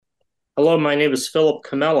Hello, my name is Philip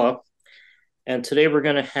Camella, and today we're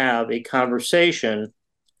going to have a conversation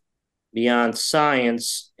beyond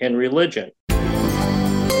science and religion.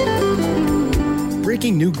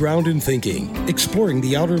 Breaking new ground in thinking, exploring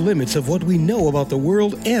the outer limits of what we know about the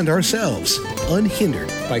world and ourselves, unhindered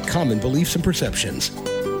by common beliefs and perceptions.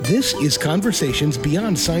 This is Conversations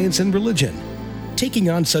Beyond Science and Religion,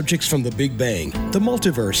 taking on subjects from the Big Bang, the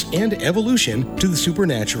multiverse, and evolution to the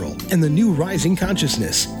supernatural and the new rising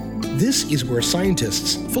consciousness. This is where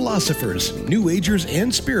scientists, philosophers, New Agers,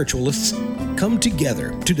 and spiritualists come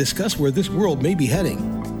together to discuss where this world may be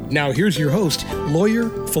heading. Now here's your host, lawyer,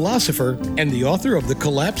 philosopher, and the author of The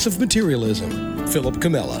Collapse of Materialism, Philip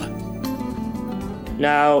Camella.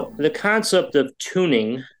 Now, the concept of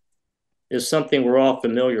tuning is something we're all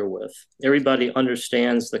familiar with. Everybody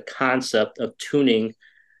understands the concept of tuning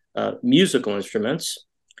musical instruments.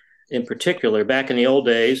 In particular, back in the old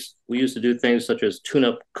days, we used to do things such as tune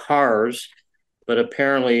up cars, but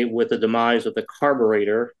apparently with the demise of the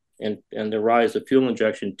carburetor and the rise of fuel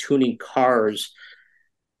injection, tuning cars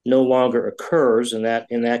no longer occurs in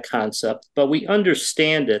that concept. But we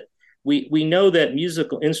understand it. We know that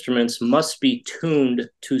musical instruments must be tuned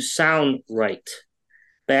to sound right.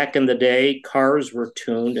 Back in the day, cars were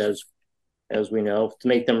tuned, as we know, to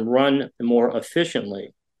make them run more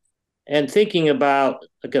efficiently. And thinking about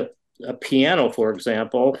a piano, for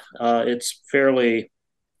example, it's fairly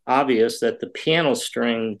obvious that the piano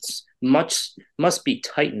strings must be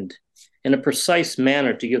tightened in a precise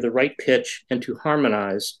manner to give the right pitch and to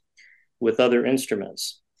harmonize with other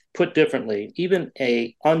instruments. Put differently, even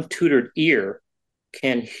an untutored ear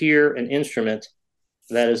can hear an instrument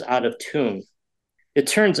that is out of tune. It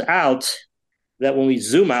turns out that when we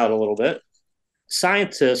zoom out a little bit,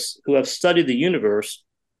 scientists who have studied the universe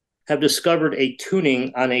have discovered a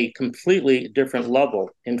tuning on a completely different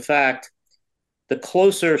level. In fact, the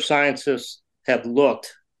closer scientists have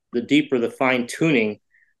looked, the deeper the fine tuning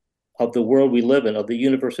of the world we live in, of the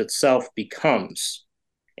universe itself, becomes.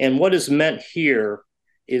 And what is meant here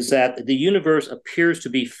is that the universe appears to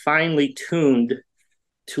be finely tuned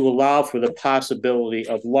to allow for the possibility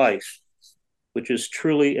of life, which is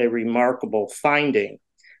truly a remarkable finding.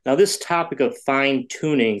 Now, this topic of fine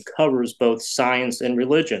tuning covers both science and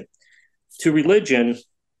religion. To religion,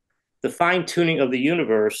 the fine tuning of the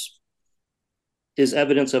universe is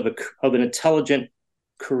evidence of an intelligent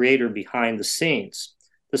creator behind the scenes.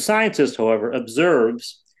 The scientist, however,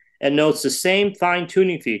 observes and notes the same fine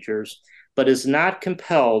tuning features, but is not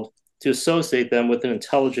compelled to associate them with an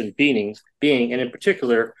intelligent being. And in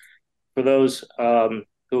particular, for those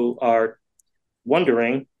who are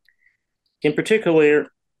wondering, in particular,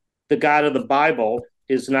 the God of the Bible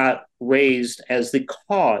is not raised as the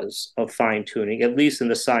cause of fine tuning, at least in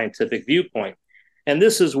the scientific viewpoint. And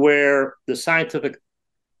this is where the scientific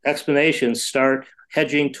explanations start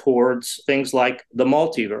hedging towards things like the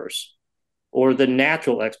multiverse or the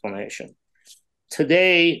natural explanation.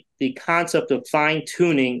 Today, the concept of fine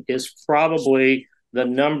tuning is probably the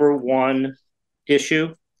number one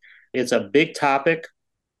issue. It's a big topic.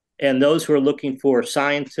 And those who are looking for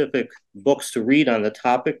scientific books to read on the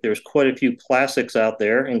topic, there's quite a few classics out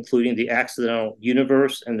there, including The Accidental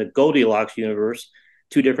Universe and The Goldilocks Universe,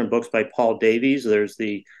 two different books by Paul Davies. There's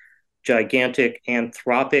The Gigantic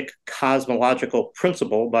Anthropic Cosmological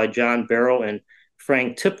Principle by John Barrow and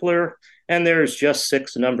Frank Tipler. And there's Just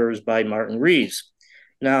Six Numbers by Martin Rees.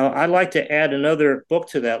 Now, I'd like to add another book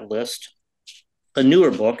to that list, a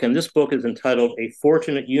newer book, and this book is entitled A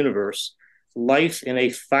Fortunate Universe: Life in a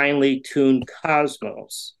Finely Tuned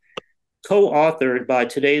Cosmos, co-authored by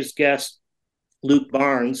today's guest, Luke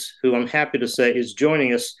Barnes, who I'm happy to say is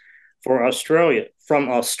joining us from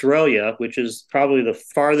Australia, which is probably the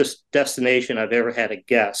farthest destination I've ever had a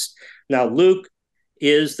guest. Now, Luke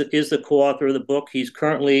is the co-author of the book. He's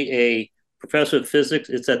currently a professor of physics.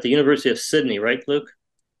 It's at the University of Sydney, right, Luke?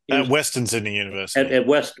 At Western Sydney University. At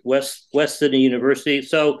West Sydney University.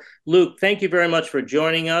 So, Luke, thank you very much for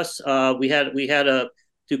joining us. We had to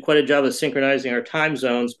do quite a job of synchronizing our time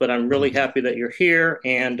zones, but I'm really happy that you're here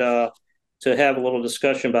and to have a little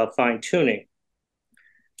discussion about fine tuning.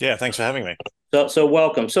 Yeah, thanks for having me. So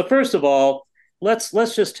welcome. So first of all, let's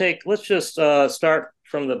just start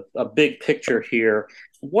from a big picture here.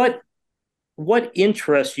 What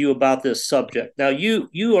interests you about this subject? Now,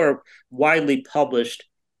 you are widely published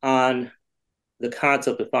on the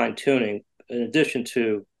concept of fine tuning, in addition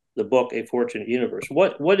to the book A Fortunate Universe.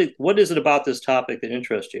 What is it about this topic that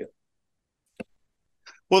interests you?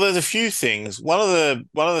 Well, there's a few things. One of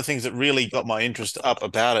the things that really got my interest up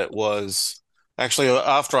about it was actually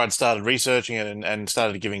after I'd started researching it and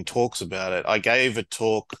started giving talks about it. I gave a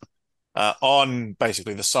talk on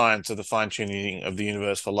basically the science of the fine-tuning of the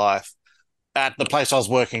universe for life at the place I was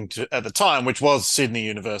working at the time, which was Sydney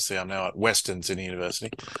University. I'm now at Western Sydney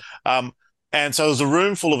University. And so there's a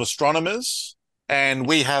room full of astronomers, and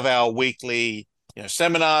we have our weekly,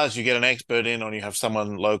 seminars. You get an expert in, or you have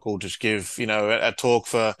someone local just give, a talk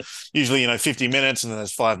for usually, 50 minutes, and then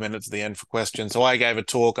there's 5 minutes at the end for questions. So I gave a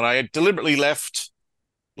talk, and I deliberately left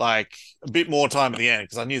like a bit more time at the end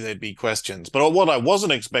because I knew there'd be questions. But what I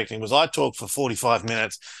wasn't expecting was I talked for 45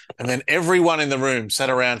 minutes, and then everyone in the room sat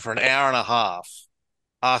around for an hour and a half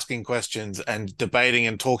asking questions and debating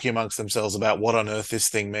and talking amongst themselves about what on earth this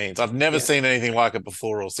thing means. I've never seen anything like it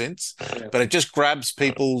before or since, but it just grabs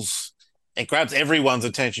it grabs everyone's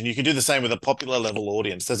attention. You can do the same with a popular level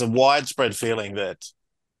audience. There's a widespread feeling that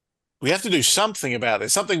we have to do something about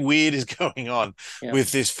this. Something weird is going on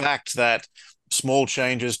with this fact that small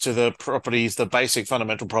changes to the properties, the basic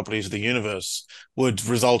fundamental properties of the universe would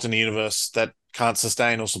result in a universe that can't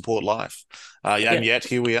sustain or support life. And yet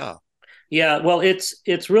here we are. Yeah, well,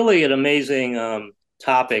 it's really an amazing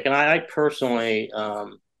topic, and I personally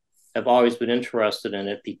have always been interested in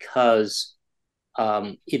it because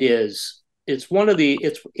it's one of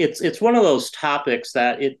those topics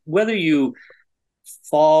that whether you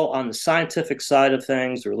fall on the scientific side of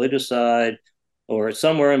things, the religious side, or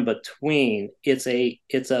somewhere in between, it's a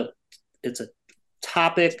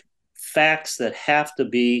topic, facts that have to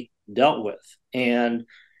be dealt with. And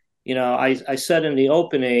I said in the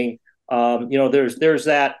opening, there's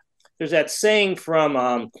that saying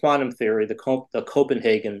from quantum theory, the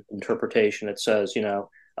Copenhagen interpretation. It says,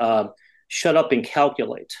 shut up and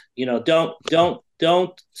calculate.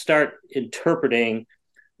 Don't start interpreting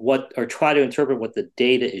or try to interpret what the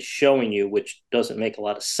data is showing you, which doesn't make a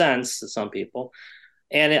lot of sense to some people.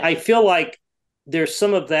 And I feel like there's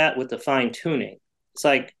some of that with the fine tuning. It's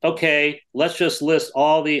like, okay, let's just list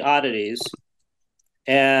all the oddities,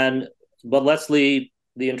 but let's leave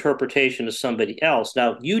the interpretation to somebody else.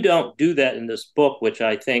 Now, you don't do that in this book, which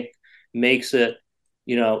I think makes it,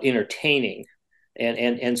 entertaining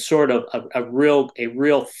and sort of a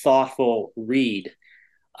real thoughtful read.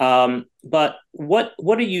 But what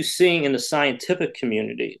are you seeing in the scientific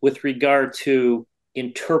community with regard to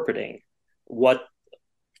interpreting what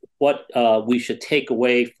we should take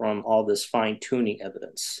away from all this fine-tuning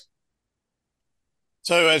evidence?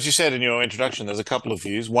 So, as you said in your introduction, there's a couple of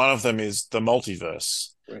views. One of them is the multiverse.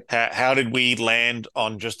 Right. How did we land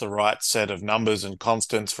on just the right set of numbers and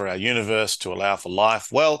constants for our universe to allow for life?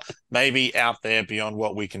 Well, maybe out there beyond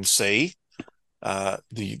what we can see.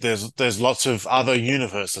 There's lots of other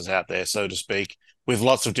universes out there, so to speak, with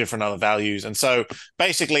lots of different other values. And so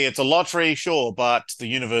basically it's a lottery, sure, but the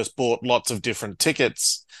universe bought lots of different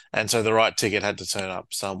tickets, and so the right ticket had to turn up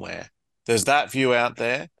somewhere. There's that view out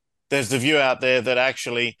there. There's the view out there that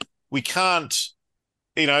actually we can't,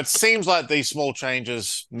 it seems like these small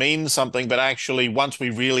changes mean something, but actually once we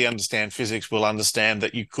really understand physics, we'll understand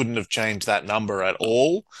that you couldn't have changed that number at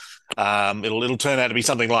all. It'll turn out to be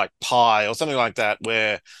something like pi or something like that,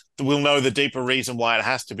 where we'll know the deeper reason why it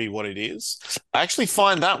has to be what it is. I actually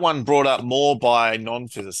find that one brought up more by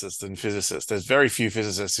non-physicists than physicists. There's very few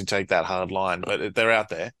physicists who take that hard line, but they're out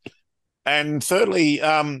there. And thirdly,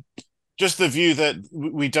 just the view that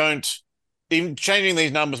we don't, in changing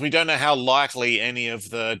these numbers, we don't know how likely any of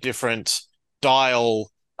the different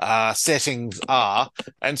dial settings are.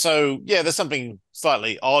 And so, there's something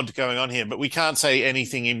slightly odd going on here, but we can't say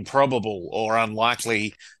anything improbable or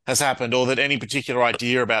unlikely has happened, or that any particular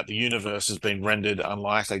idea about the universe has been rendered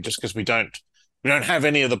unlikely just because we don't have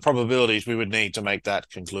any of the probabilities we would need to make that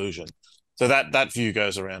conclusion. So that view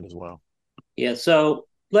goes around as well. Yeah. So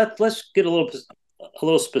let's get a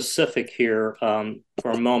little specific here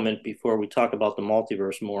for a moment before we talk about the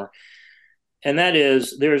multiverse more. And that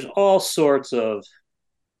is, there's all sorts of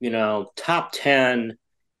top 10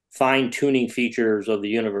 fine-tuning features of the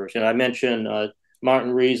universe. And I mentioned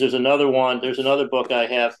Martin Rees. There's another one. There's another book I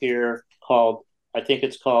have here called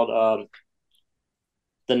the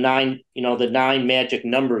nine magic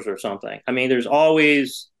numbers or something. I mean, there's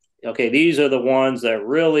always, these are the ones that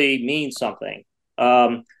really mean something.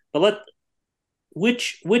 But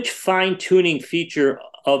which fine-tuning feature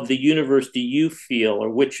of the universe do you feel, or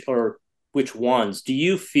which ones do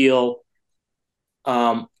you feel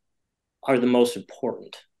are the most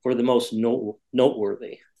important or the most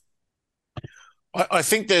noteworthy? I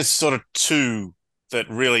think there's sort of two that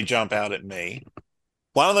really jump out at me.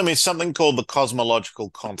 One of them is something called the cosmological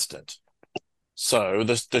constant. So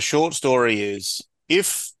the short story is,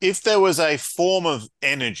 if there was a form of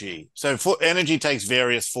energy, so energy takes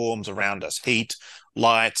various forms around us, heat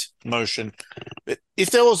light, motion.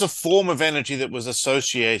 If there was a form of energy that was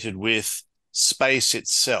associated with space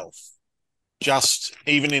itself, just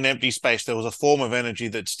even in empty space, there was a form of energy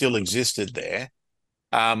that still existed there,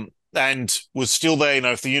 and was still there.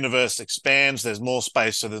 If the universe expands, there's more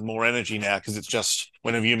space, so there's more energy now, because it's just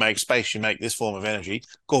whenever you make space, you make this form of energy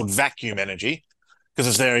called vacuum energy, because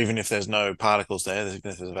it's there even if there's no particles there, even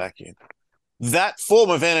if there's a vacuum. That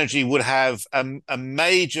form of energy would have a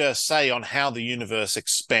major say on how the universe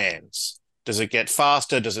expands. Does it get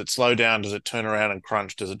faster? Does it slow down? Does it turn around and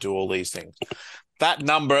crunch? Does it do all these things? That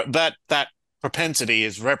number, that propensity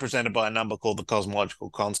is represented by a number called the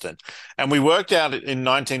cosmological constant. And we worked out in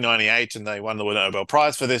 1998, and they won the Nobel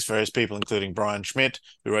Prize for this, various people, including Brian Schmidt,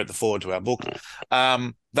 who wrote the foreword to our book,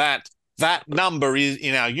 that number is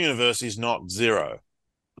in our universe is not zero.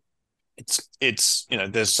 It's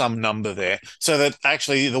there's some number there, so that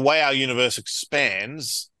actually the way our universe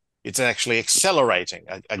expands, it's actually accelerating.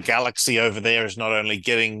 A galaxy over there is not only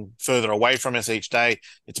getting further away from us each day,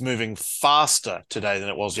 it's moving faster today than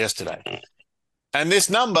it was yesterday. And this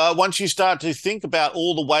number, once you start to think about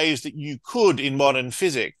all the ways that you could, in modern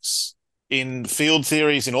physics, in field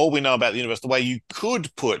theories, in all we know about the universe, the way you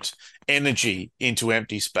could put energy into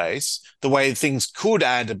empty space, the way things could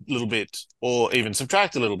add a little bit or even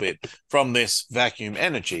subtract a little bit from this vacuum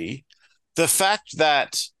energy, the fact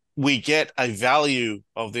that we get a value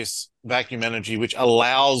of this vacuum energy which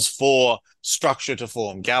allows for structure to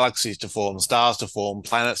form, galaxies to form, stars to form,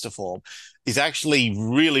 planets to form, is actually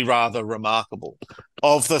really rather remarkable.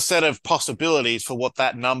 Of the set of possibilities for what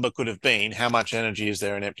that number could have been, how much energy is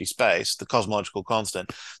there in empty space, the cosmological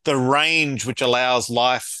constant, the range which allows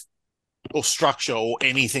life or structure or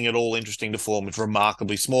anything at all interesting to form is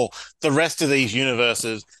remarkably small. The rest of these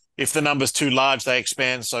universes, if the number's too large, they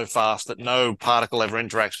expand so fast that no particle ever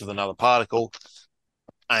interacts with another particle.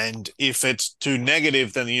 And if it's too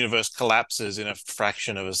negative, then the universe collapses in a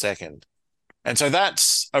fraction of a second. And so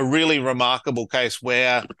that's a really remarkable case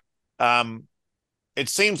where it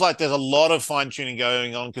seems like there's a lot of fine-tuning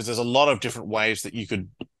going on, because there's a lot of different ways that you could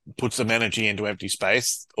put some energy into empty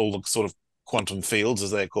space, all the sort of quantum fields,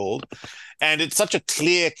 as they're called. And it's such a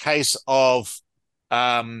clear case of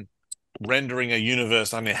rendering a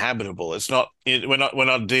universe uninhabitable. We're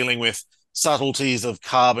not dealing with subtleties of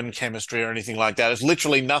carbon chemistry or anything like that. It's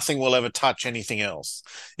literally nothing will ever touch anything else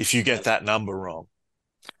if you get that number wrong.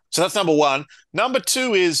 So that's number one. Number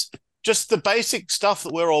two is just the basic stuff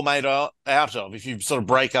that we're all made out of. If you sort of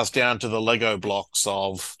break us down to the Lego blocks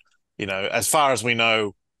of, as far as we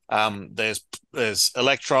know, there's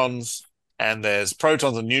electrons and there's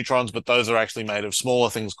protons and neutrons, but those are actually made of smaller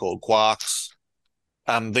things called quarks.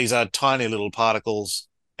 These are tiny little particles.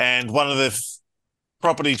 And one of the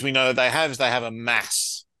properties we know they have is they have a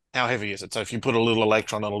mass. How heavy is it? So if you put a little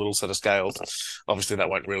electron on a little set of scales, obviously that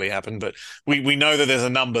won't really happen, but we know that there's a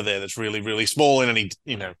number there that's really, really small in any,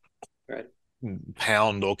 right,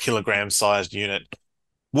 pound or kilogram sized unit.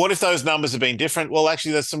 What if those numbers have been different? Well,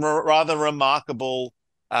 actually, there's some rather remarkable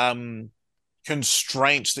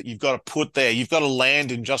constraints that you've got to put there. You've got to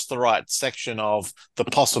land in just the right section of the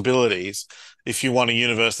possibilities if you want a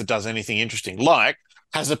universe that does anything interesting, like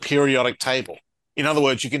has a periodic table. In other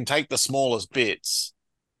words, you can take the smallest bits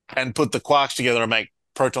and put the quarks together and make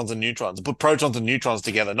protons and neutrons, and put protons and neutrons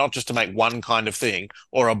together, not just to make one kind of thing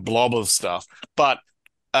or a blob of stuff, but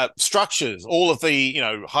structures, all of the,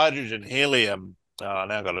 hydrogen, helium, now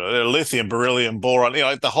I've got lithium, beryllium, boron,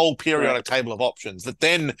 the whole periodic table of options, that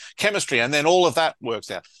then chemistry, and then all of that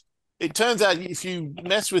works out. It turns out if you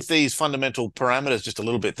mess with these fundamental parameters just a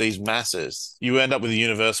little bit, these masses, you end up with a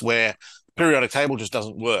universe where periodic table just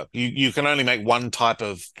doesn't work. You can only make one type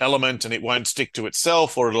of element and it won't stick to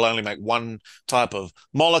itself, or it'll only make one type of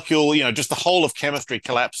molecule. Just the whole of chemistry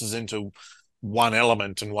collapses into one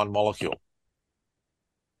element and one molecule.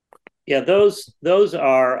 Yeah, those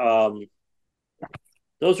are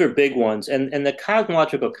big ones. And the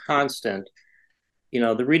cosmological constant,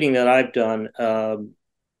 the reading that I've done,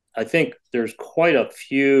 I think there's quite a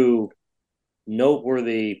few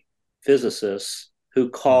noteworthy physicists who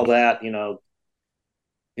call that,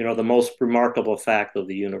 the most remarkable fact of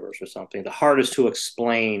the universe or something, the hardest to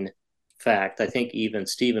explain fact. I think even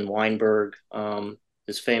Steven Weinberg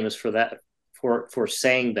is famous for that, for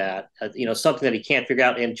saying that, something that he can't figure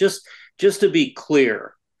out. And just to be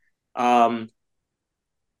clear, under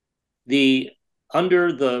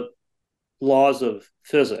the laws of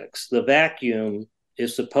physics, the vacuum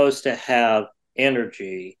is supposed to have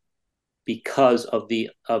energy because of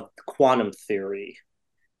quantum theory.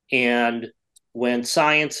 And when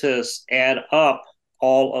scientists add up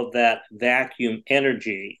all of that vacuum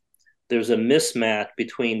energy, there's a mismatch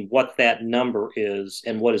between what that number is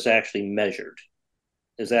and what is actually measured.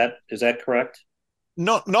 Is that correct?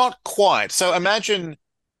 Not quite. So imagine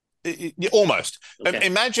almost. Okay.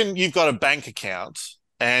 Imagine you've got a bank account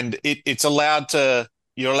and you're allowed to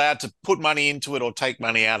put money into it or take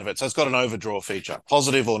money out of it. So it's got an overdraw feature,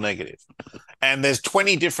 positive or negative. And there's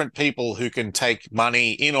 20 different people who can take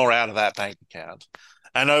money in or out of that bank account.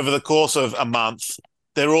 And over the course of a month,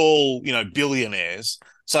 they're all, billionaires.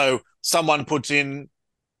 So someone puts in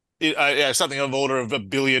something of order of $1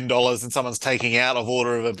 billion and someone's taking out of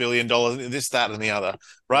order of $1 billion, this, that, and the other,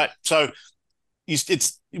 right? So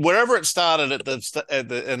it's wherever it started at the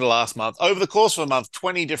end of the last month. Over the course of a month,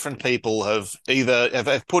 20 different people have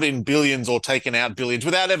either put in billions or taken out billions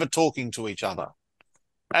without ever talking to each other.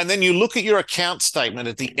 And then you look at your account statement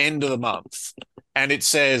at the end of the month, and it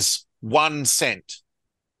says 1 cent.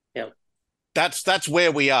 Yep. That's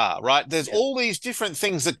where we are, right? There's all these different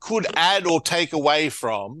things that could add or take away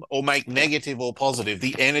from or make negative or positive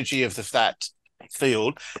the energy of that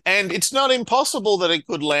field. And it's not impossible that it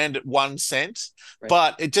could land at 1 cent,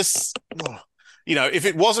 but it just, if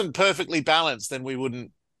it wasn't perfectly balanced, then we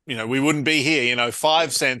wouldn't be here.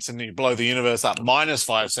 5 cents and you blow the universe up,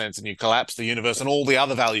 -5 cents and you collapse the universe, and all the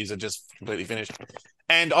other values are just completely finished.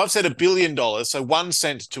 And I've said $1 billion. So 1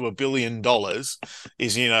 cent to $1 billion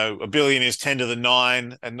is, a billion is 10 to the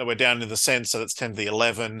 9, and we're down to the cents, so that's 10 to the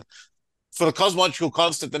 11. For the cosmological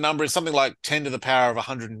constant, the number is something like 10 to the power of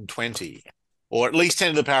 120, or at least 10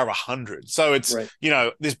 to the power of 100. So it's,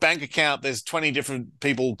 this bank account, there's 20 different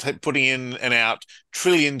people putting in and out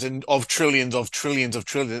trillions of trillions of trillions of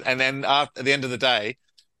trillions. And then at the end of the day,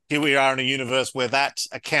 here we are in a universe where that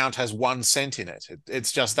account has 1 cent in it.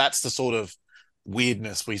 It's just, that's the sort of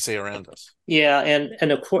weirdness we see around us. Yeah,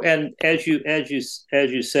 and of course, and as you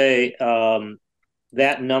say,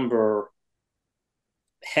 that number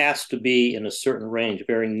has to be in a certain range, a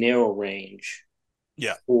very narrow range.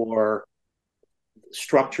 Yeah. For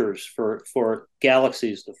structures, for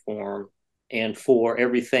galaxies to form, and for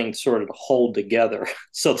everything sort of to hold together,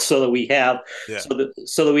 so that we have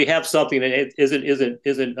so that we have something that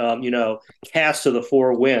isn't cast to the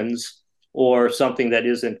four winds, or something that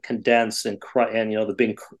isn't condensed and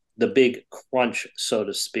the big crunch, so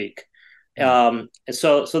to speak. And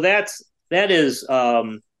so that is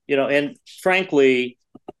and frankly,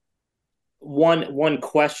 one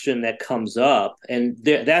question that comes up, and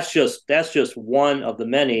that's just one of the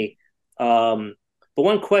many. But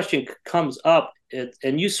one question comes up,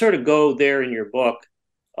 and you sort of go there in your book,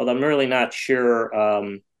 although I'm really not sure,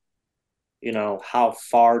 how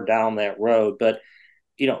far down that road. But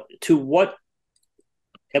at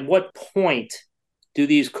what point do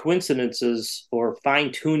these coincidences or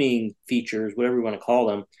fine-tuning features, whatever you want to call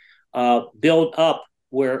them, build up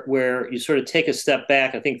where you sort of take a step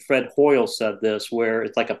back? I think Fred Hoyle said this, where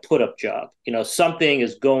it's like a put-up job. Something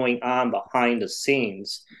is going on behind the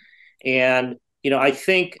scenes. And, I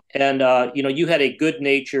think, and, you had a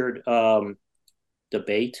good-natured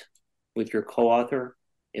debate with your co-author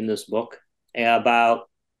in this book about,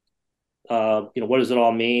 what does it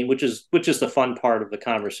all mean, which is the fun part of the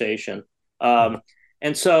conversation. And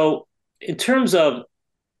so in terms of,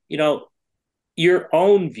 your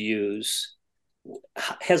own views,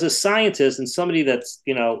 as a scientist and somebody that's,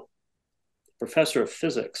 professor of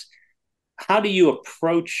physics, how do you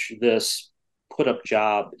approach this put-up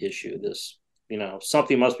job issue, this,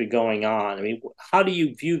 something must be going on? I mean, how do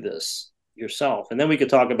you view this yourself? And then we could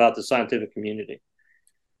talk about the scientific community.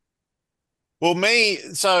 Well,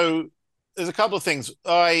 so there's a couple of things.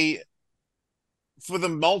 For the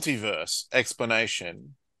multiverse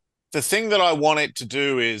explanation, the thing that I want it to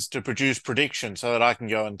do is to produce predictions so that I can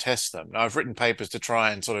go and test them. Now, I've written papers to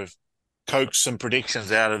try and sort of coax some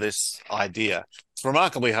predictions out of this idea. It's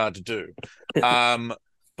remarkably hard to do.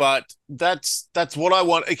 But that's what I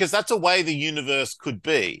want, because that's a way the universe could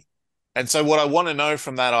be. And so what I want to know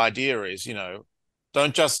from that idea is,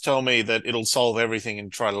 don't just tell me that it'll solve everything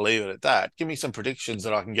and try to leave it at that. Give me some predictions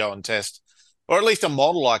that I can go and test, or at least a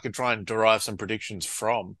model I could try and derive some predictions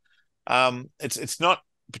from. It's not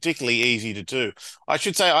particularly easy to do. I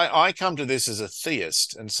should say I come to this as a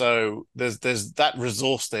theist, and so there's that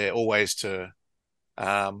resource there always to.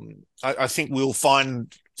 I think we'll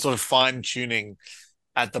find sort of fine tuning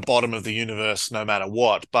at the bottom of the universe no matter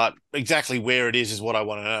what, but exactly where it is what I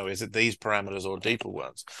want to know. Is it these parameters or deeper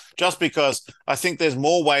ones? Just because I think there's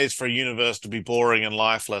more ways for a universe to be boring and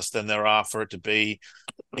lifeless than there are for it to be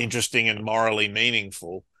interesting and morally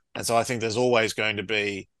meaningful. And so I think there's always going to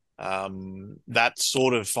be that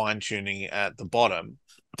sort of fine-tuning at the bottom,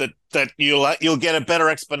 that you'll get a better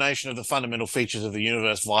explanation of the fundamental features of the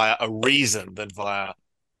universe via a reason than via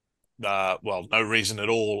no reason at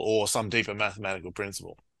all, or some deeper mathematical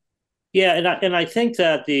principle. Yeah, and I think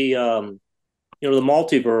that the the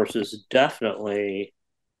multiverse is definitely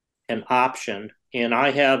an option, and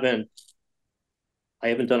I haven't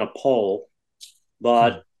done a poll,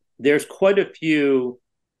 but there's quite a few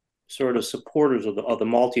sort of supporters of the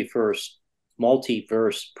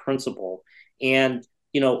multiverse principle. And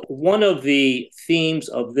one of the themes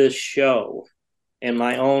of this show and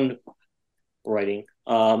my own writing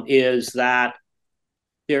is that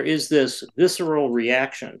there is this visceral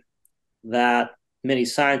reaction that many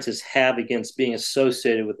scientists have against being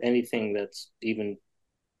associated with anything that's even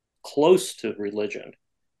close to religion.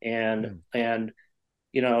 And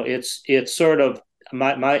it's sort of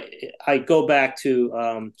my I go back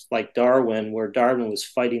to like Darwin, where Darwin was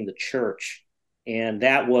fighting the church, and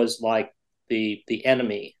that was like the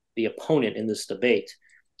enemy, the opponent in this debate.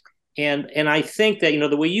 And I think that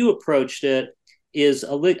the way you approached it is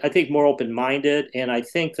I think more open minded, and I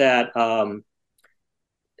think that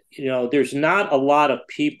there's not a lot of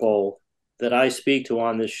people that I speak to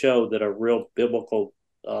on this show that are real biblical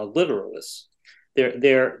literalists.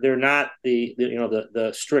 They're not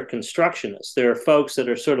the strict constructionists. There are folks that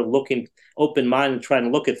are sort of looking open minded, trying to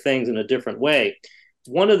look at things in a different way.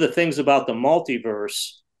 One of the things about the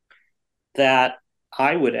multiverse that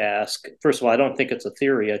I would ask, first of all, I don't think it's a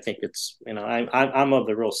theory. I think it's I'm of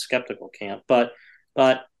the real skeptical camp. But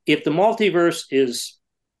if the multiverse is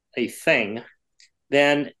a thing,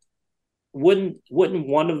 then wouldn't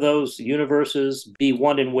one of those universes be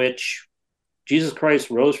one in which Jesus Christ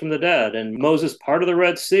rose from the dead and Moses parted the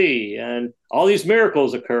Red Sea and all these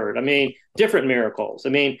miracles occurred? I mean, different miracles. I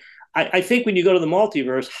mean, I think when you go to the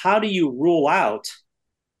multiverse, how do you rule out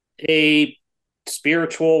a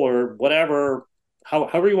spiritual or whatever,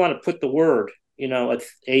 however you want to put the word,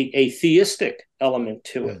 a theistic element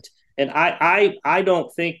to it? And I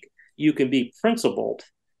don't think you can be principled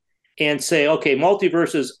and say, okay,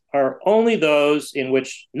 multiverses are only those in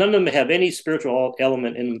which none of them have any spiritual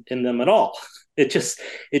element in them at all. It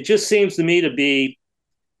just seems to me to be,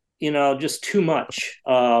 just too much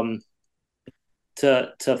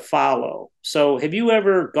to follow. So have you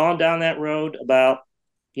ever gone down that road about,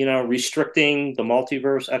 restricting the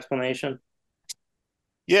multiverse explanation?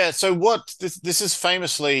 Yeah. So this is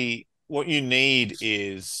famously, what you need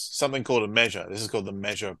is something called a measure. This is called the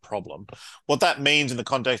measure problem. What that means in the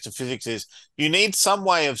context of physics is you need some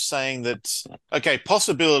way of saying that, okay,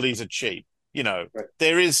 possibilities are cheap. Right.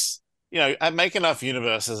 There is, make enough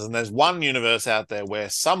universes, and there's one universe out there where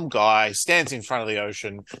some guy stands in front of the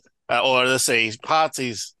ocean or the sea, parts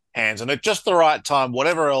his hands, and at just the right time,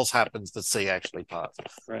 whatever else happens, the sea actually parts.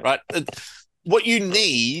 Right? What you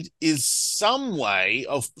need is some way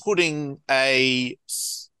of putting a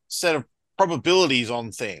set of probabilities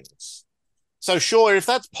on things. So sure, if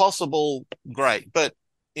that's possible, great. But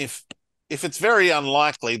if it's very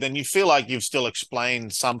unlikely, then you feel like you've still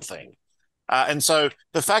explained something. And so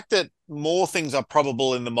the fact that more things are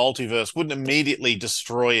probable in the multiverse wouldn't immediately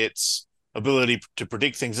destroy its ability to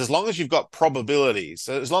predict things, as long as you've got probabilities.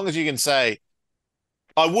 So as long as you can say,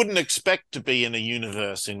 I wouldn't expect to be in a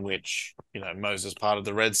universe in which, Moses parted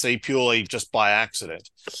the Red Sea purely just by accident.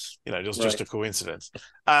 It was just a coincidence.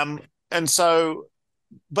 And so,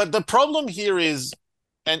 but the problem here is,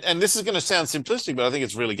 and this is going to sound simplistic, but I think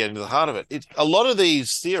it's really getting to the heart of it. A lot of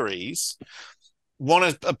these theories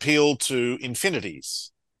want to appeal to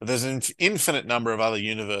infinities. There's an infinite number of other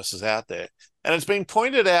universes out there. And it's been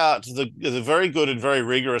pointed out, there's a very good and very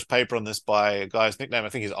rigorous paper on this by a guy's nickname, I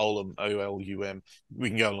think is Olum, O-L-U-M. We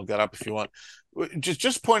can go and look that up if you want.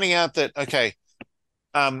 Just pointing out that, okay,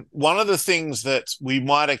 one of the things that we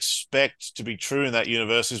might expect to be true in that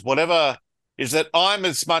universe is that I'm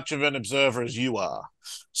as much of an observer as you are.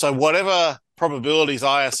 So whatever probabilities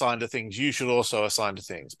I assign to things, you should also assign to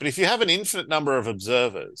things. But if you have an infinite number of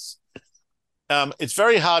observers, it's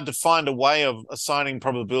very hard to find a way of assigning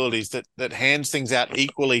probabilities that hands things out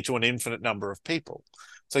equally to an infinite number of people.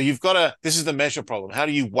 So this is the measure problem. How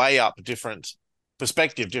do you weigh up different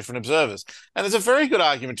observers? And there's a very good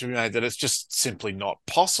argument to be made that it's just simply not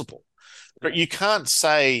possible. But you can't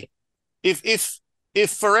say, if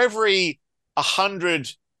for every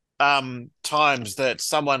 100 times that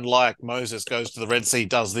someone like Moses goes to the Red Sea,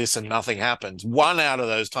 does this and nothing happens, one out of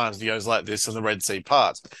those times he goes like this and the Red Sea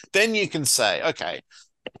parts, then you can say, okay,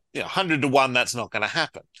 100 to 1, that's not going to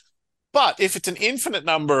happen. But if it's an infinite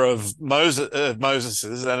number of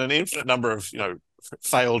Moseses and an infinite number of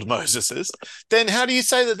failed Moseses, then how do you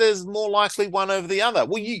say that there's more likely one over the other?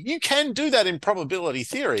 Well, you can do that in probability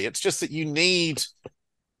theory. It's just that you need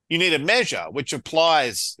a measure which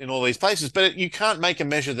applies in all these places, but you can't make a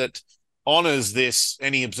measure that honors this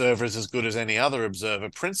any observer is as good as any other observer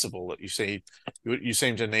principle that you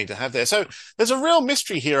seem to need to have there. So there's a real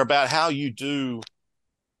mystery here about how you do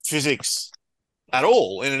physics at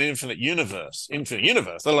all in an infinite universe, let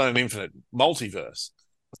alone an infinite multiverse.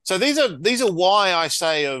 So these are why I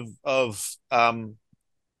say I've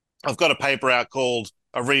got a paper out called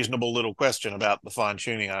A Reasonable Little Question about the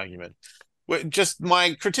fine-tuning argument. Just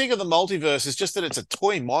my critique of the multiverse is just that it's a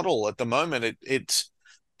toy model at the moment.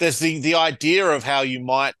 There's the idea of how you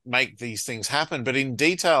might make these things happen, but in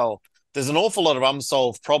detail, there's an awful lot of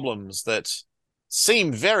unsolved problems that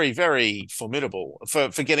seem very, very formidable for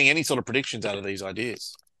getting any sort of predictions out of these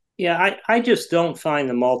ideas. Yeah, I just don't find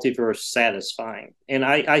the multiverse satisfying. And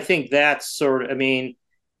I think that's sort of, I mean,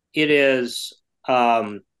 it is,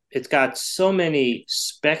 it's got so many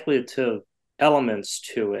speculative elements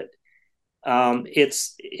to it.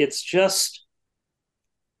 It's just,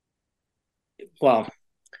 well,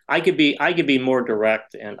 I could be more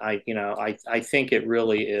direct, and I think it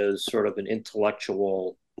really is sort of an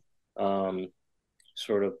intellectual,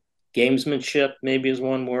 sort of gamesmanship, maybe is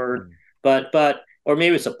one word, but or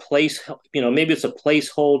maybe it's a maybe it's a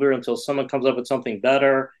placeholder until someone comes up with something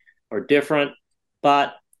better or different.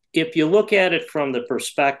 But if you look at it from the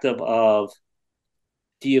perspective of,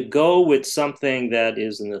 do you go with something that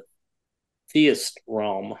is in the theist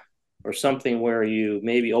realm, or something where you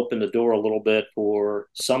maybe open the door a little bit for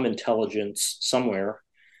some intelligence somewhere,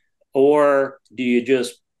 or do you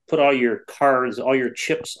just put all your cards, all your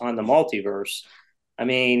chips on the multiverse? I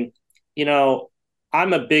mean,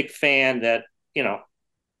 I'm a big fan that,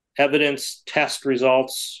 evidence, test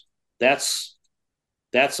results, that's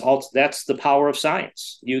the power of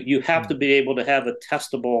science. You have to be able to have a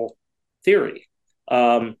testable theory.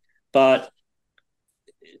 But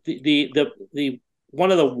the one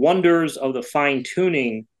of the wonders of the fine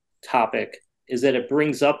tuning topic is that it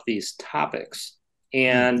brings up these topics,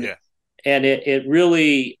 and it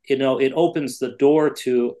really, it opens the door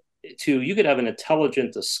to you could have an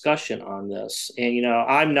intelligent discussion on this. And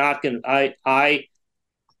I'm not going to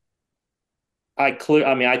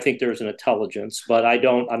I think there's an intelligence, but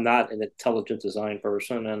I'm not an intelligent design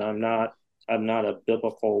person, and I'm not a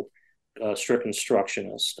biblical strict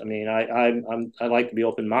constructionist. I mean, I like to be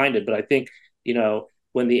open-minded, but I think,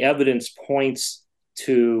 when the evidence points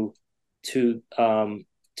to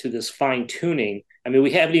this fine-tuning, I mean,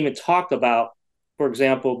 we haven't even talked about, for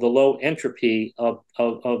example, the low entropy of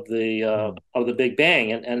the Big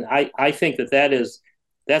Bang, and I think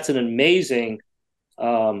that's an amazing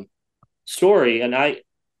story. And I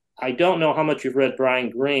don't know how much you've read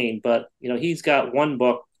Brian Greene, but he's got one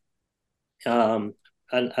book.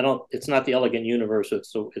 And it's not The Elegant Universe.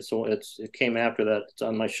 It came after that. It's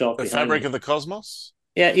on my shelf. The Fabric of the Cosmos.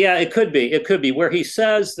 Yeah, it could be where he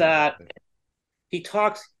says that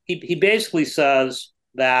he basically says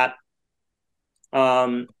that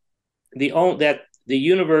that the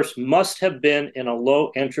universe must have been in a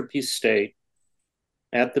low entropy state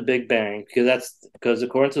at the Big Bang, because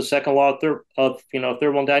according to the second law of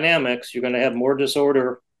thermodynamics, you're going to have more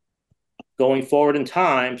disorder going forward in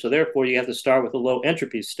time. So therefore, you have to start with a low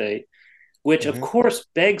entropy state, which of course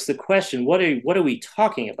begs the question: what are we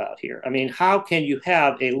talking about here? I mean, how can you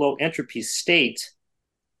have a low entropy state?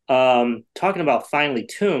 Talking about finely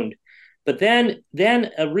tuned, but then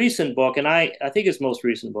a recent book, and I think his most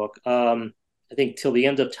recent book, I think Till the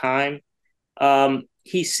End of Time.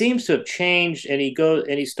 He seems to have changed, and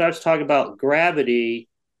he starts talking about gravity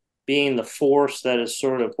being the force that is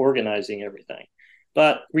sort of organizing everything.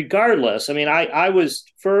 But regardless, I mean, I was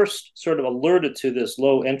first sort of alerted to this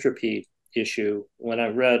low entropy issue when I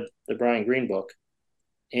read the Brian Greene book,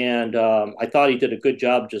 and I thought he did a good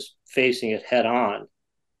job just facing it head on.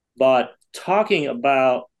 But talking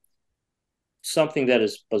about something that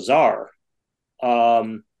is bizarre,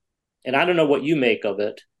 and I don't know what you make of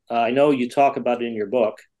it. I know you talk about it in your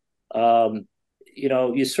book.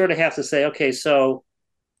 You sort of have to say, okay, so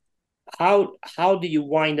how do you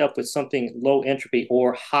wind up with something low entropy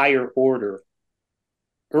or higher order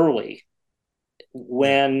early,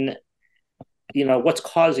 when what's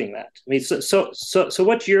causing that? I mean, so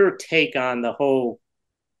what's your take on the whole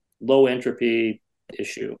low entropy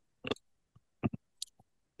issue?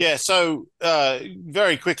 Yeah, so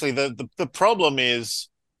very quickly, the problem is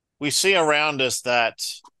we see around us that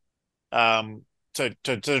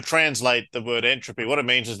to translate the word entropy, what it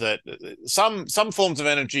means is that some forms of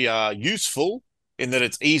energy are useful in that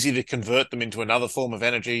it's easy to convert them into another form of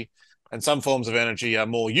energy, and some forms of energy are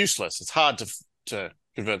more useless. It's hard to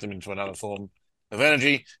convert them into another form of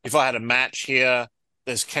energy. If I had a match here,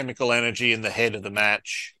 there's chemical energy in the head of the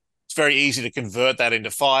match. It's very easy to convert that into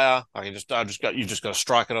fire. You've just got to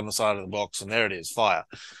strike it on the side of the box, and there it is, fire.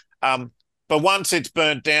 But once it's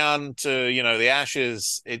burnt down to, the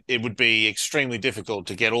ashes, it would be extremely difficult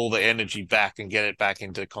to get all the energy back and get it back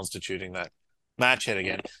into constituting that match head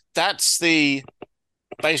again. That's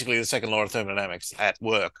basically the second law of thermodynamics at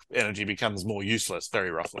work. Energy becomes more useless,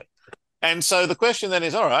 very roughly. And so the question then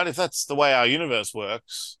is, all right, if that's the way our universe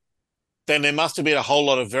works, then there must have been a whole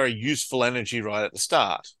lot of very useful energy right at the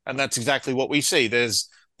start. And that's exactly what we see. There's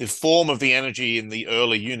the form of the energy in the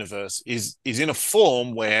early universe is in a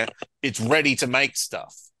form where it's ready to make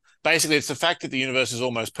stuff. Basically, it's the fact that the universe is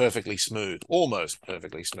almost perfectly smooth,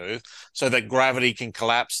 so that gravity can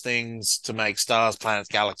collapse things to make stars, planets,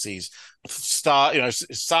 galaxies,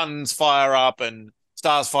 suns fire up and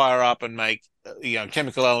stars fire up and make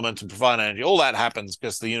chemical elements and provide energy. All that happens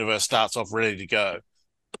because the universe starts off ready to go.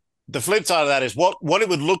 The flip side of that is what it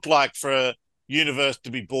would look like for a universe to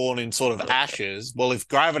be born in sort of ashes. Well, if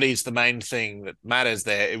gravity is the main thing that matters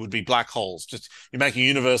there, it would be black holes. Just you make a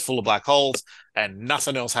universe full of black holes and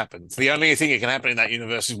nothing else happens. The only thing that can happen in that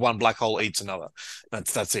universe is one black hole eats another.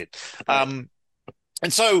 That's it. And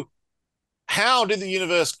so how did the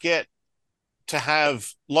universe get to have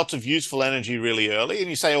lots of useful energy really early? And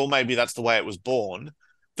you say, oh, maybe that's the way it was born.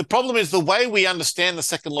 The problem is the way we understand the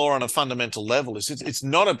second law on a fundamental level is it's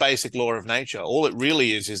not a basic law of nature. All it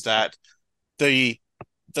really is that the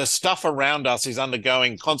stuff around us is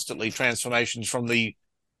undergoing constantly transformations from the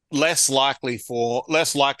less likely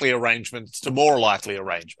arrangements to more likely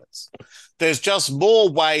arrangements. There's just more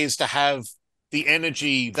ways to have the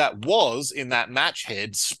energy that was in that match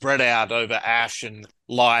head spread out over ash and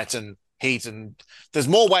light and heat, and there's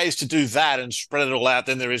more ways to do that and spread it all out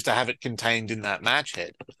than there is to have it contained in that match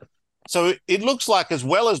head. So it looks like, as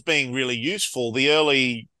well as being really useful, the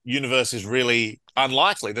early universe is really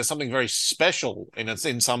unlikely. There's something very special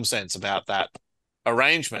in some sense about that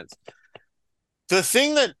arrangement. The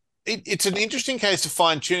thing that it's an interesting case of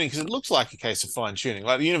fine-tuning, because it looks like a case of fine-tuning.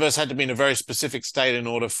 Like the universe had to be in a very specific state in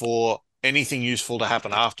order for anything useful to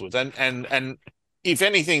happen afterwards. And if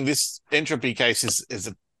anything, this entropy case is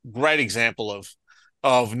a great example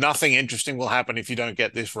of nothing interesting will happen if you don't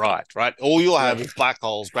get this right? All you'll have is black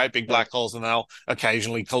holes, great big black holes, and they'll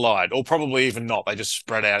occasionally collide, or probably even not. They just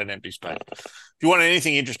spread out in empty space. If you want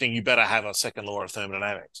anything interesting, you better have a second law of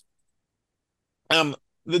thermodynamics.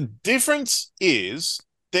 The difference is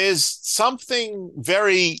there's something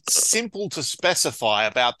very simple to specify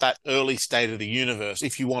about that early state of the universe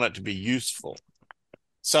if you want it to be useful.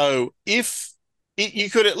 So if you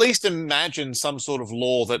could at least imagine some sort of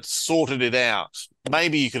law that sorted it out.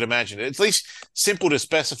 Maybe you could imagine it. It's at least simple to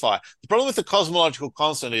specify. The problem with the cosmological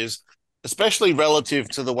constant is, especially relative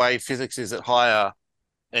to the way physics is at higher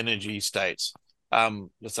energy states.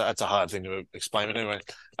 That's a hard thing to explain, but anyway.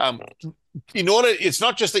 It's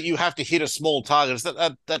not just that you have to hit a small target.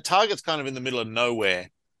 It's that target's kind of in the middle of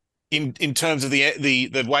nowhere in terms of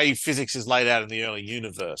the way physics is laid out in the early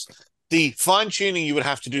universe. The fine-tuning you would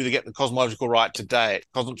have to do to get the cosmological right today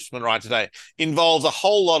involves a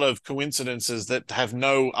whole lot of coincidences that have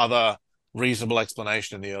no other reasonable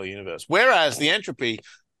explanation in the early universe. Whereas the entropy,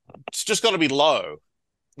 it's just got to be low.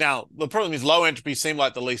 Now, the problem is low entropy seem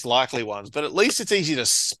like the least likely ones, but at least it's easy to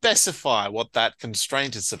specify what that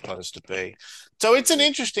constraint is supposed to be. So it's an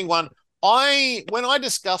interesting one. When I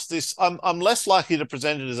discuss this, I'm less likely to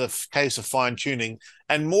present it as a case of fine-tuning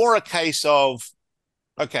and more a case of,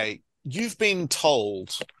 okay, you've been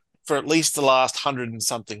told for at least the last 100 and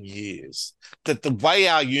something years that the way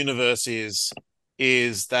our universe is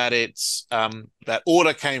that it's that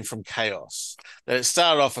order came from chaos, that it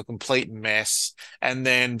started off a complete mess, and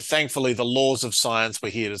then thankfully the laws of science were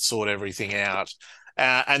here to sort everything out,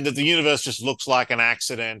 and that the universe just looks like an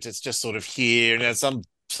accident. It's just sort of here, and there's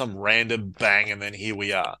some random bang, and then here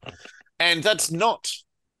we are. And that's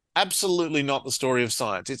absolutely not the story of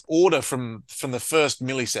science. It's order from the first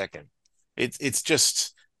millisecond. It's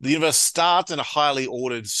just the universe starts in a highly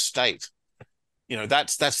ordered state.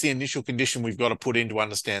 That's the initial condition we've got to put in to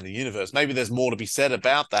understand the universe. Maybe there's more to be said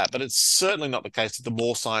about that, but it's certainly not the case that the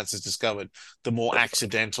more science is discovered, the more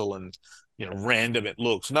accidental and random it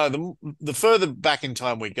looks. No, the further back in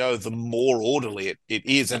time we go, the more orderly it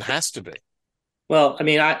is and has to be. Well, I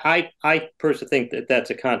mean, I personally think that that's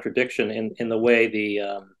a contradiction in the way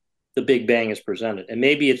the Big Bang is presented, and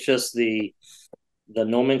maybe it's just the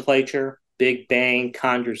nomenclature. Big Bang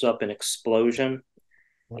conjures up an explosion,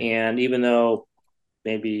 and even though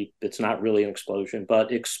maybe it's not really an explosion,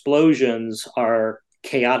 but explosions are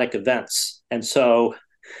chaotic events, and so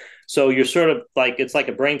you're sort of like, it's like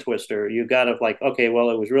a brain twister. You got to okay, well,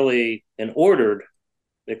 it was really an ordered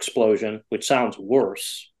explosion, which sounds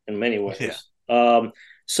worse. in many Yeah. ways.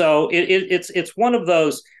 So it's one of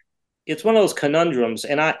those conundrums,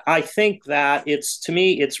 and I think that to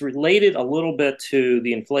me it's related a little bit to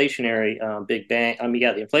the inflationary Big Bang. I mean,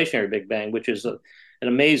 yeah, the inflationary Big Bang, which is an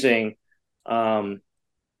amazing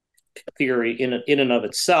theory in and of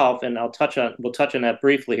itself, and we'll touch on that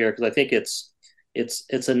briefly here because I think it's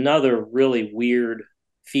another really weird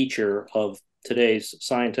feature of today's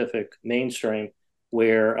scientific mainstream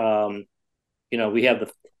where we have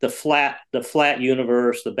the flat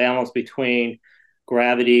universe, the balance between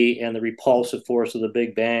gravity and the repulsive force of the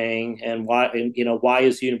Big Bang, and why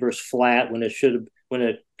is the universe flat when maybe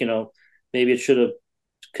it should have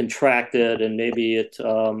contracted, and maybe it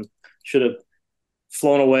should have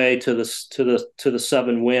flown away to the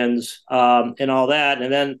seven winds, and all that,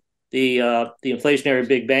 and then the inflationary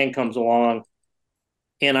Big Bang comes along,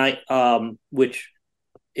 and which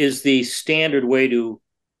is the standard way to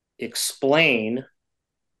explain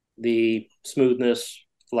the smoothness,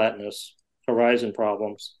 flatness, horizon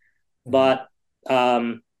problems. But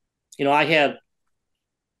I had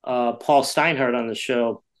Paul Steinhardt on the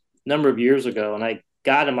show a number of years ago, and I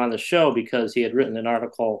got him on the show because he had written an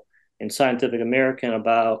article in Scientific American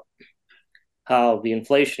about how the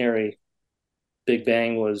inflationary Big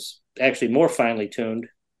Bang was actually more finely tuned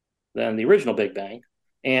than the original Big Bang,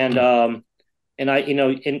 and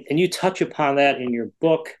you touch upon that in your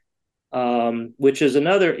book, which is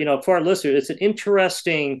another, for our listeners, it's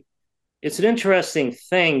an interesting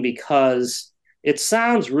thing because it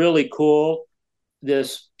sounds really cool.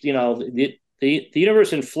 This, the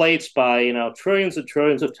universe inflates by trillions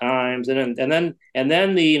of times, and then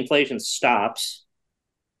the inflation stops,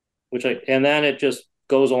 and then it just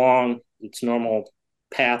goes along its normal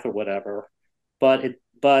path or whatever. But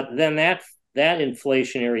then that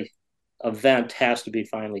inflationary event has to be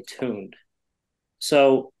finely tuned.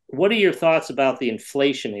 So, what are your thoughts about the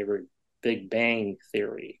inflationary Big Bang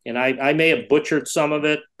theory? And I may have butchered some of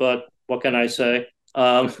it, but what can I say?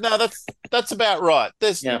 No, that's about right.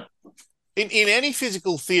 There's yeah. In any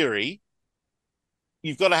physical theory,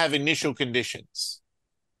 you've got to have initial conditions,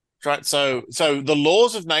 right? So the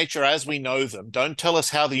laws of nature as we know them don't tell us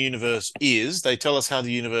how the universe is. They tell us how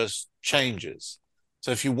the universe changes.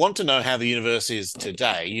 So if you want to know how the universe is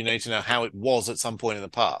today, you need to know how it was at some point in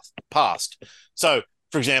the past. So,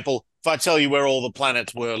 for example, if I tell you where all the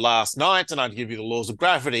planets were last night and I'd give you the laws of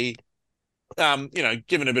gravity,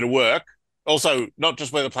 given a bit of work, also not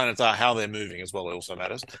just where the planets are, how they're moving as well, it also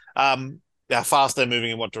matters. How fast they're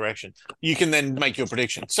moving in what direction. You can then make your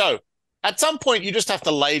prediction. So at some point, you just have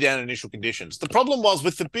to lay down initial conditions. The problem was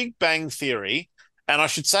with the Big Bang theory, and I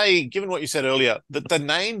should say, given what you said earlier, that the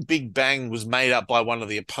name Big Bang was made up by one of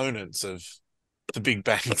the opponents of the Big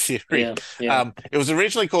Bang theory. Yeah. It was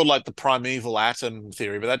originally called like the primeval atom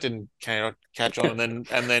theory, but that didn't catch on. And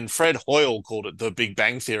then Fred Hoyle called it the Big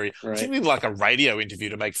Bang theory. Right. It seemed like a radio interview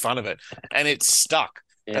to make fun of it, and it stuck.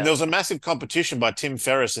 Yeah. And there was a massive competition by Tim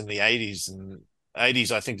Ferriss in the 80s, I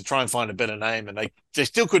think, to try and find a better name, and they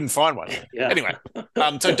still couldn't find one. Yeah. Anyway,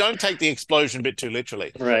 so don't take the explosion bit too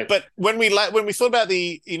literally. Right. But when we thought about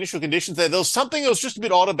the initial conditions there was something that was just a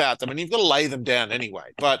bit odd about them, and you've got to lay them down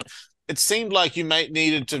anyway. But it seemed like you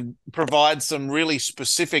needed to provide some really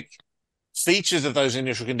specific features of those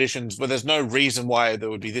initial conditions where there's no reason why they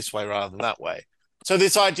would be this way rather than that way. So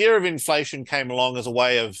this idea of inflation came along as a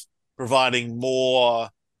way of providing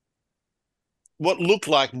what looked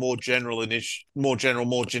like more generic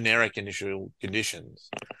initial conditions.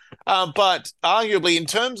 But arguably, in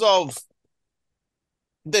terms of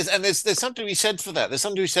there's something to be said for that. There's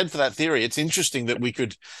something to be said for that theory. It's interesting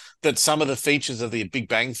that some of the features of the Big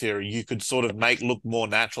Bang theory you could sort of make look more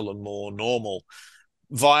natural and more normal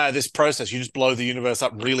via this process. You just blow the universe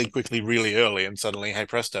up really quickly, really early, and suddenly, hey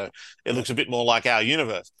presto, it looks a bit more like our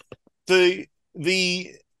universe.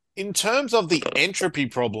 In terms of the entropy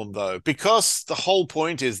problem, though, because the whole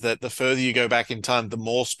point is that the further you go back in time, the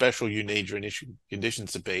more special you need your initial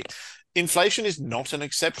conditions to be. Inflation is not an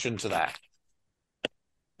exception to that.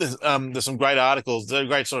 There's some great articles, there are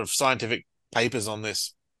great sort of scientific papers on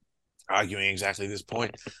this, arguing exactly this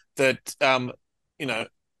point, that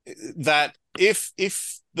that if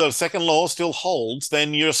the second law still holds,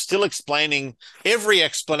 then you're still explaining every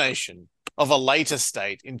explanation of a later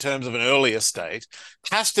state in terms of an earlier state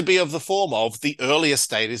has to be of the form of the earlier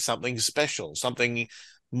state is something special, something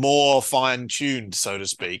more fine-tuned, so to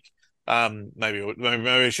speak. Maybe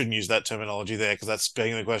I shouldn't use that terminology there because that's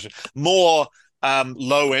begging the question. More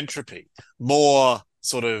low entropy, more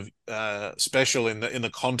sort of special in the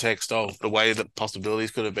context of the way that possibilities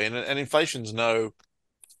could have been, and inflation's no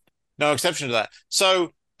exception to that.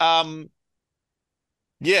 So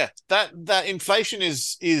Yeah, that inflation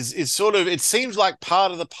is sort of, it seems like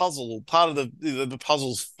part of the puzzle, part of the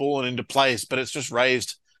puzzle's fallen into place, but it's just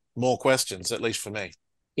raised more questions, at least for me.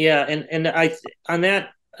 Yeah, and I on that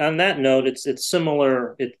on that note, it's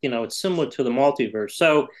similar. It's similar to the multiverse.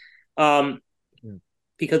 So, um, Mm.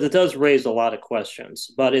 because it does raise a lot of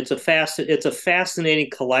questions, but it's a fascinating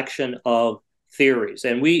collection of theories,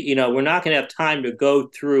 and we're not going to have time to go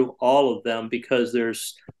through all of them because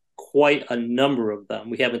there's quite a number of them.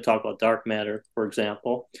 We haven't talked about dark matter, for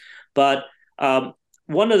example, but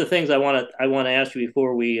one of the things I want to ask you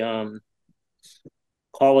before we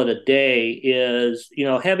call it a day is,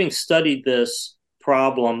 having studied this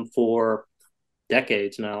problem for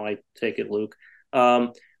decades now, I take it, Luke.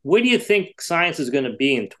 Where do you think science is going to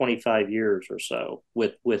be in 25 years or so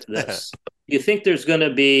with this? Do you think there's going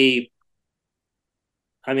to be,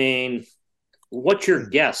 I mean, what's your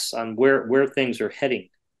guess on where things are heading?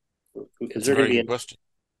 Is That's a there going very to good be question.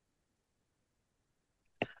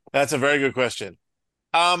 That's a very good question.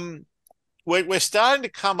 Um, we're starting to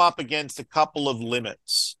come up against a couple of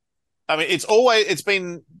limits. I mean, it's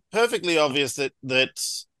been perfectly obvious that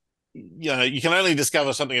you can only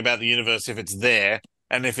discover something about the universe if it's there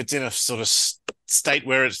and if it's in a sort of state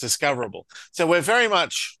where it's discoverable. So we're very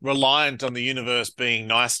much reliant on the universe being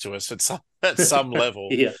nice to us at some level.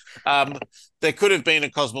 yeah, Um, there could have been a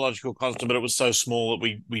cosmological constant, but it was so small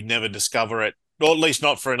that we never discover it, or at least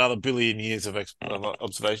not for another billion years of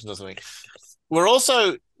observations or something. We're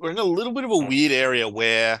in a little bit of a weird area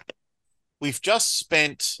where we've just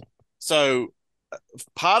spent so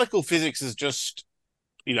particle physics is just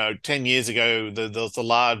 10 years ago, the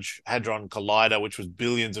Large Hadron Collider, which was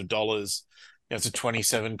billions of dollars. It's a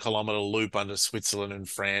 27-kilometer loop under Switzerland and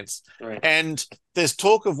France. right, And there's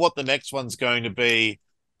talk of what the next one's going to be,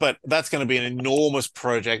 but that's going to be an enormous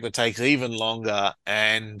project that takes even longer.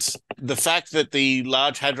 And the fact that the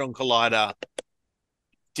Large Hadron Collider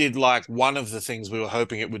did like one of the things we were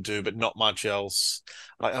hoping it would do, but not much else.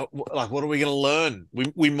 Like what are we going to learn?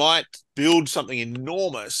 We might build something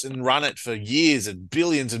enormous and run it for years and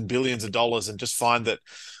billions of dollars, and just find that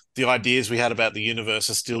the ideas we had about the universe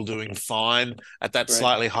are still doing fine at that right.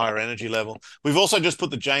 slightly higher energy level. We've also just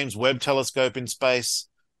put the James Webb Telescope in space,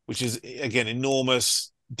 which is again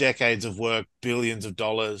enormous, decades of work, billions of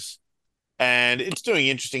dollars, and it's doing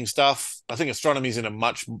interesting stuff. I think astronomy is in a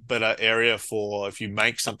much better area for, if you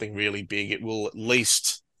make something really big, it will at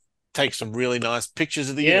least take some really nice pictures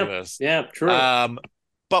of the Yeah, universe. yeah, true.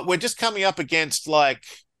 But we're just coming up against like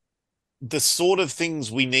the sort of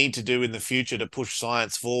things we need to do in the future to push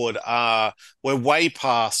science forward. We're way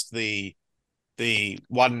past the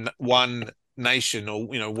one nation, or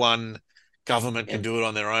one government Yeah, can do it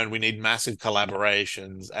on their own. We need massive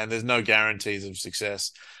collaborations, and there's no guarantees of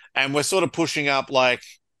success. And we're sort of pushing up, like,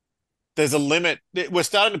 there's a limit. We're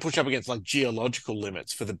starting to push up against like geological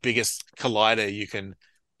limits for the biggest collider you can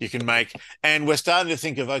make. And we're starting to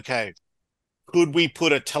think of, okay, could we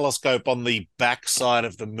put a telescope on the backside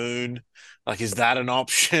of the moon? Like, is that an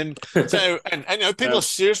option? So, and people are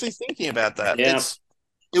seriously thinking about that. yeah,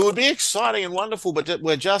 It would be exciting and wonderful, but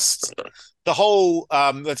we're just the whole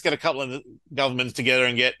let's get a couple of governments together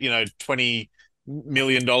and get $20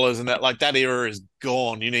 million, and that era is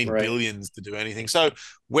gone. You need right. billions to do anything. So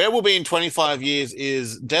where we'll be in 25 years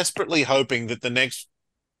is desperately hoping that the next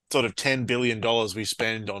sort of $10 billion we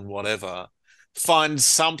spend on whatever finds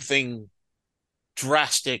something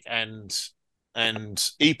drastic and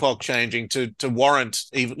epoch changing to warrant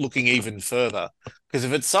even looking even further. Because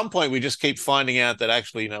if at some point we just keep finding out that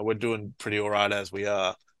actually, we're doing pretty all right as we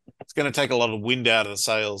are, it's going to take a lot of wind out of the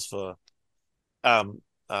sails for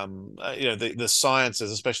the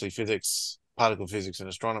sciences, especially physics, particle physics, and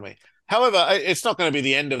astronomy. However, it's not going to be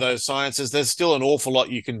the end of those sciences. There's still an awful lot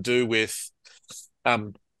you can do with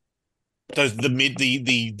the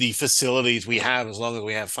facilities we have, as long as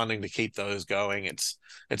we have funding to keep those going. It's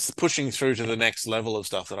pushing through to the next level of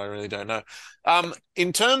stuff that I really don't know.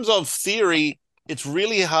 In terms of theory, it's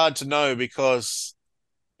really hard to know, because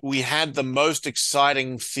we had the most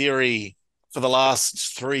exciting theory for the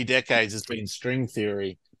last 3 decades has been string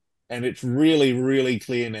theory. And it's really, really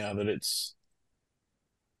clear now that it's,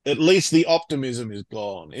 at least the optimism is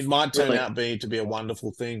gone. It might turn Really. out to be a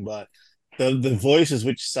wonderful thing, but the voices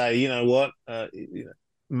which say, what,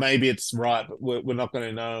 maybe it's right, but we're not going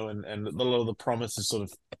to know. And a lot of the promise is sort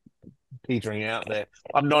of petering out there.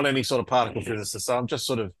 I'm not any sort of particle physicist, so I'm just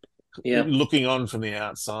sort of Yeah, looking on from the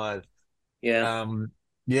outside. yeah.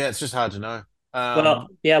 Yeah, it's just hard to know. Well,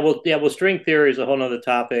 yeah, well, string theory is a whole nother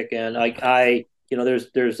topic, and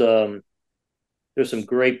there's some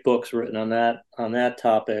great books written on that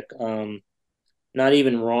topic. Not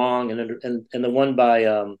Even Wrong, and the one by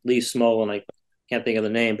Lee Smolin, I can't think of the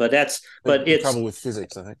name, but the Trouble with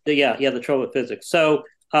Physics, I think. The Trouble with Physics. So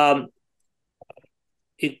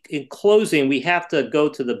in closing, we have to go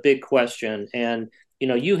to the big question, and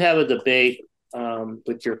you have a debate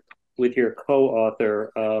with your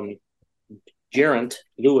co-author Geraint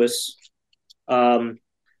Lewis. Where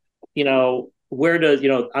does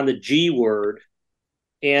on the G word,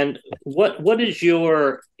 and what is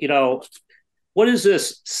your what does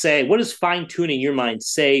this say? What does fine tuning your mind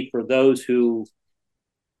say for those who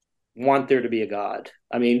want there to be a God?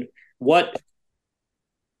 I mean, where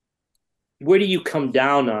do you come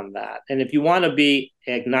down on that? And if you want to be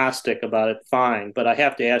agnostic about it, fine. But I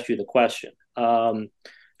have to ask you the question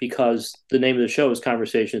because the name of the show is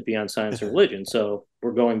Conversations Beyond Science and Religion. So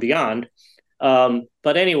we're going beyond.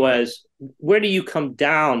 But anyways, where do you come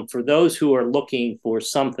down for those who are looking for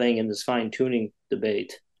something in this fine tuning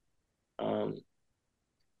debate?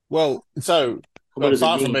 Well, apart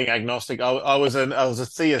from being agnostic, I was a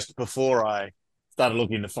theist before I started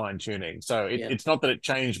looking into fine tuning. So it's not that it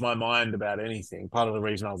changed my mind about anything. Part of the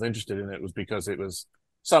reason I was interested in it was because it was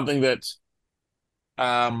something that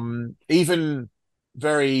even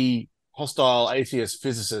very hostile atheist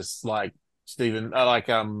physicists like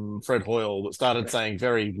Fred Hoyle that started saying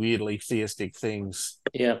very weirdly theistic things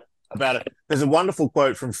about it. There's a wonderful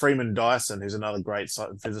quote from Freeman Dyson, who's another great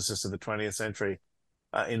physicist of the 20th century,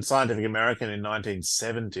 in Scientific American in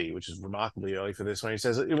 1970, which is remarkably early for this, when he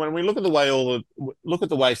says, when we look at the way when we look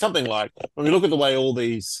at the way all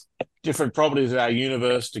these different properties of our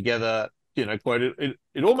universe together, quote,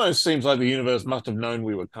 it almost seems like the universe must have known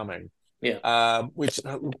we were coming. Which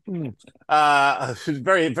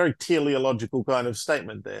very, very teleological kind of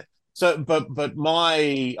statement there. So, but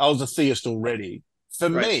I was a theist already. For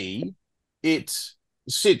me, it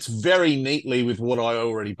sits very neatly with what I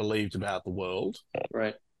already believed about the world.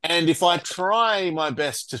 Right. And if I try my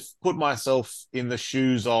best to put myself in the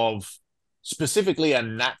shoes of specifically a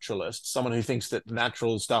naturalist, someone who thinks that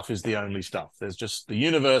natural stuff is the only stuff. There's just the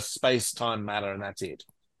universe, space, time, matter, and that's it.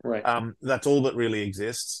 Right. That's all that really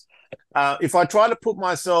exists. If I try to put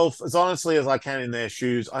myself as honestly as I can in their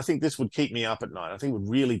shoes, I think this would keep me up at night. I think it would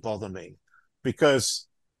really bother me because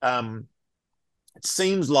it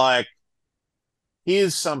seems like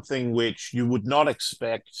here's something which you would not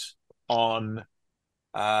expect on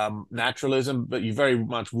naturalism, but you very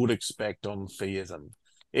much would expect on theism.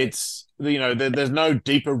 It's, there's no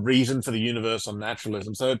deeper reason for the universe on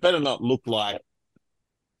naturalism, so it better not look like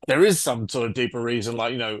there is some sort of deeper reason,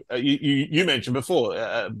 like, you mentioned before,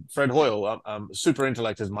 Fred Hoyle, super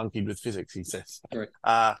intellect has monkeyed with physics, he says.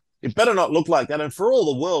 Right. It better not look like that, and for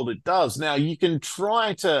all the world it does. Now, you can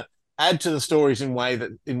try to add to the stories in ways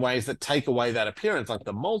that take away that appearance, like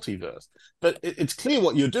the multiverse, but it's clear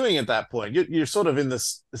what you're doing at that point. You're sort of in the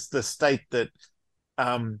state that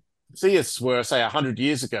theists were, say, 100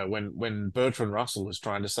 years ago, when Bertrand Russell was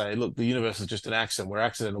trying to say, look, the universe is just an axiom. We're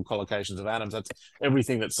accidental collocations of atoms. That's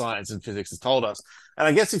everything that science and physics has told us. And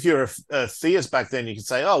I guess if you're a theist back then, you could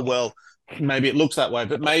say, oh, well, maybe it looks that way,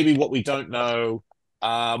 but maybe what we don't know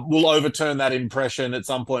will overturn that impression at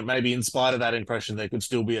some point. Maybe in spite of that impression, there could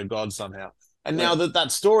still be a God somehow. And now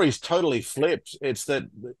that story's totally flipped. It's that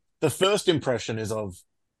the first impression is of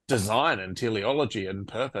design and teleology and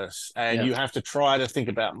purpose, and you have to try to think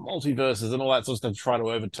about multiverses and all that sort of stuff to try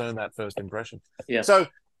to overturn that first impression. So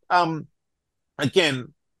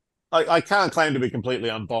again, I can't claim to be completely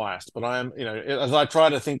unbiased, but I am, as I try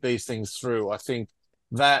to think these things through, I think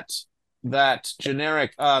that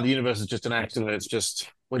generic the universe is just an accident,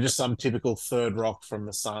 we're just some typical third rock from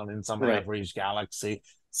the sun in some average galaxy,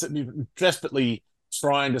 so desperately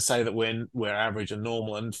trying to say that we're average and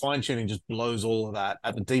normal, and fine-tuning just blows all of that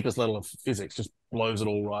at the deepest level of physics, just blows it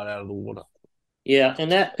all right out of the water. Yeah, and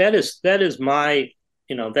that is my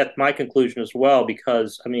that's my conclusion as well,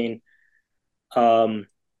 because I mean,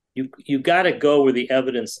 you got to go where the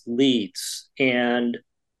evidence leads, and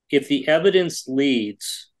if the evidence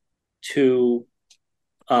leads to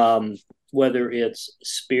whether it's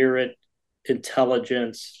spirit,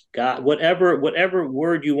 intelligence, God, whatever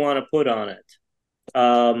word you want to put on it,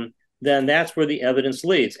 then that's where the evidence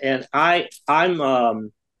leads. And I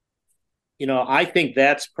think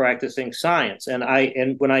that's practicing science.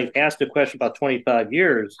 And when I asked a question about 25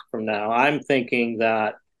 years from now, I'm thinking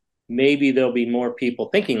that maybe there'll be more people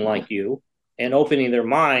thinking like you and opening their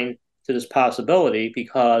mind to this possibility,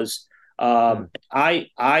 because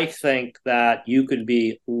I think that you could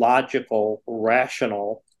be logical,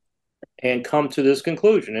 rational, and come to this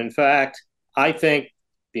conclusion. In fact, I think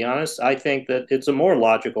be honest. I think that it's a more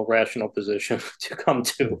logical, rational position to come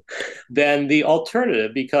to than the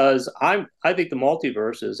alternative, because I think the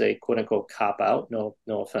multiverse is a quote unquote cop out. No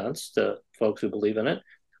offense to folks who believe in it.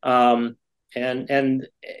 And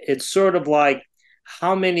it's sort of like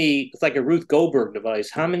it's like a Ruth Goldberg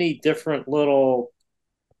device. How many different little,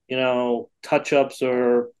 touch ups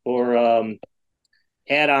or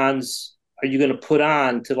add-ons are you going to put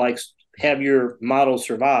on to like have your model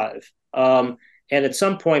survive? And at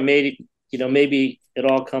some point, maybe it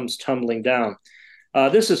all comes tumbling down.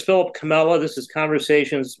 This is Philip Comella. This is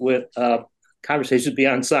Conversations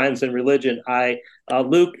Beyond Science and Religion.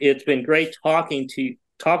 Luke, it's been great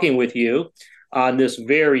talking with you on this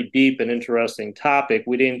very deep and interesting topic.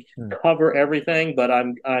 We didn't cover everything, but I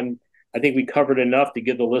think we covered enough to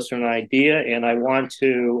give the listener an idea. And I want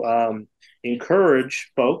to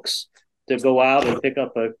encourage folks to go out and pick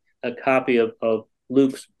up a copy of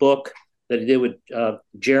Luke's book that he did with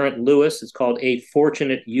Geraint Lewis. It's called A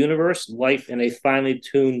Fortunate Universe, Life in a Finely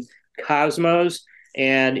Tuned Cosmos.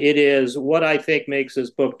 And it is what I think makes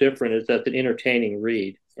this book different is that it's an entertaining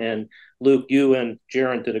read. And Luke, you and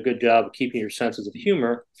Geraint did a good job of keeping your senses of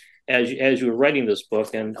humor as you were writing this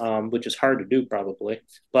book, and which is hard to do probably,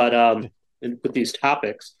 but with these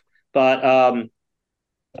topics. But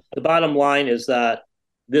the bottom line is that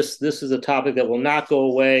this is a topic that will not go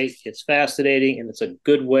away. It's fascinating, and it's a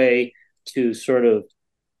good way to sort of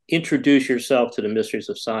introduce yourself to the mysteries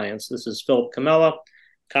of science. This is Philip Comella,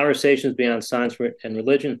 Conversations Beyond Science and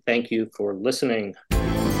Religion. Thank you for listening.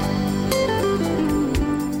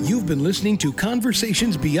 You've been listening to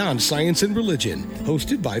Conversations Beyond Science and Religion,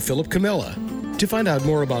 hosted by Philip Comella. To find out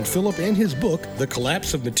more about Philip and his book, The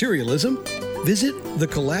Collapse of Materialism, visit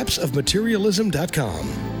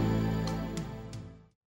thecollapseofmaterialism.com.